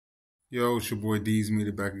Yo, it's your boy D's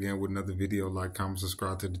Media back again with another video. Like, comment,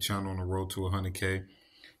 subscribe to the channel on the road to 100K.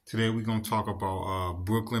 Today we're gonna talk about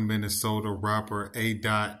Brooklyn, Minnesota rapper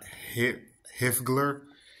Adott Hilfger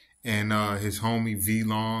and his homie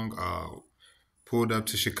VLONE pulled up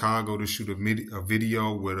to Chicago to shoot a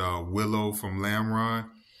video with Wilo from Lamron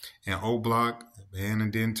and O-Block. Man,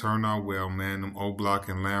 it didn't turn out well, man. Them O-Block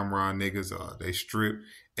and Lamron niggas, they stripped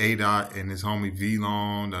Adott and his homie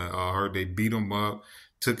VLONE. Heard they beat him up.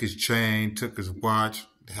 Took his chain, took his watch,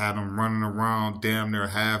 had him running around damn near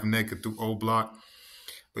half naked through O-Block.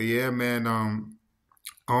 But yeah, man, I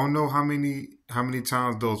don't know how many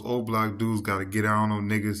times those O-Block dudes got to get out on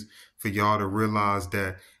niggas for y'all to realize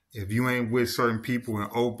that if you ain't with certain people in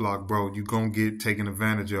O-Block, bro, you gonna get taken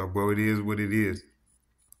advantage of, bro. It is what it is.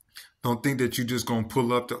 Don't think that you just gonna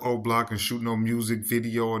pull up to O-Block and shoot no music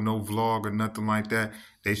video or no vlog or nothing like that.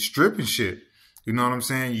 They stripping shit. You know what I'm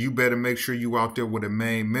saying? You better make sure you out there with a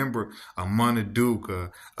main member, a Money Duke,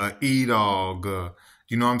 a E-Dog,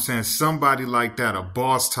 you know what I'm saying? Somebody like that, a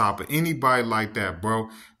Boss Topper, anybody like that, bro.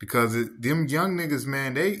 Because them young niggas,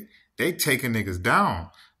 man, they taking niggas down.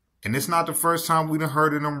 And it's not the first time we done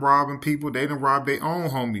heard of them robbing people. They done robbed their own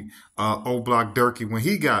homie, O-Block Durkee, when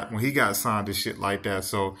he got signed to shit like that.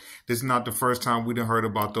 So this is not the first time we done heard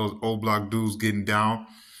about those O-Block dudes getting down.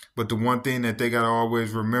 But the one thing that they got to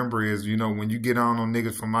always remember is, you know, when you get on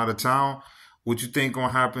niggas from out of town, what you think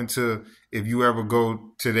gonna happen to if you ever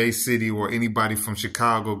go to their city or anybody from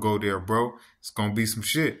Chicago go there, bro? It's gonna be some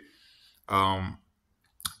shit.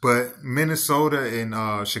 But Minnesota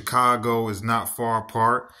and Chicago is not far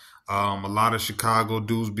apart. A lot of Chicago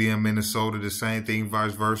dudes be in Minnesota, the same thing,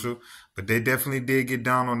 vice versa. But they definitely did get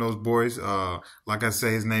down on those boys. Like I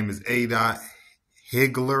say, his name is Adott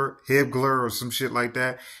Hilfger or some shit like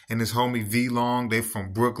that. And his homie VLONE, they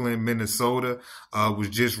from Brooklyn, Minnesota, was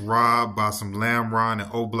just robbed by some Lamron and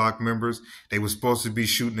O-Block members. They were supposed to be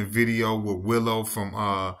shooting a video with Wilo from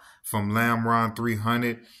Lamron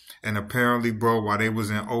 300. And apparently, bro, while they was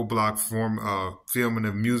in O-Block filming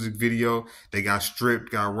a music video, they got stripped,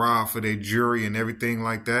 got robbed for their jewelry and everything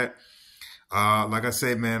like that. Like I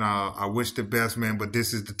said, man, I wish the best, man, but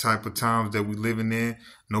this is the type of times that we living in.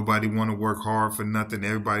 Nobody want to work hard for nothing.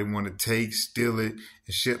 Everybody want to take, steal it,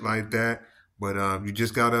 and shit like that. But you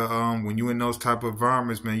just gotta, when you in those type of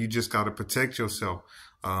environments, man, you just gotta protect yourself.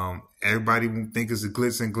 Everybody think it's a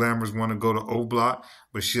glitz and glamours want to go to O-Block,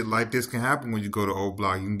 but shit like this can happen when you go to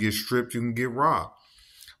O-Block. You can get stripped, you can get robbed.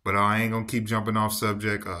 But I ain't gonna keep jumping off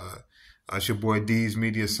subject. It's your boy D's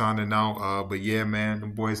Media signing out. But yeah, man, the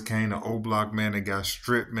boys came to O-Block, man, and got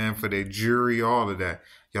stripped, man, for their jewelry, all of that.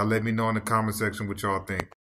 Y'all let me know in the comment section what y'all think.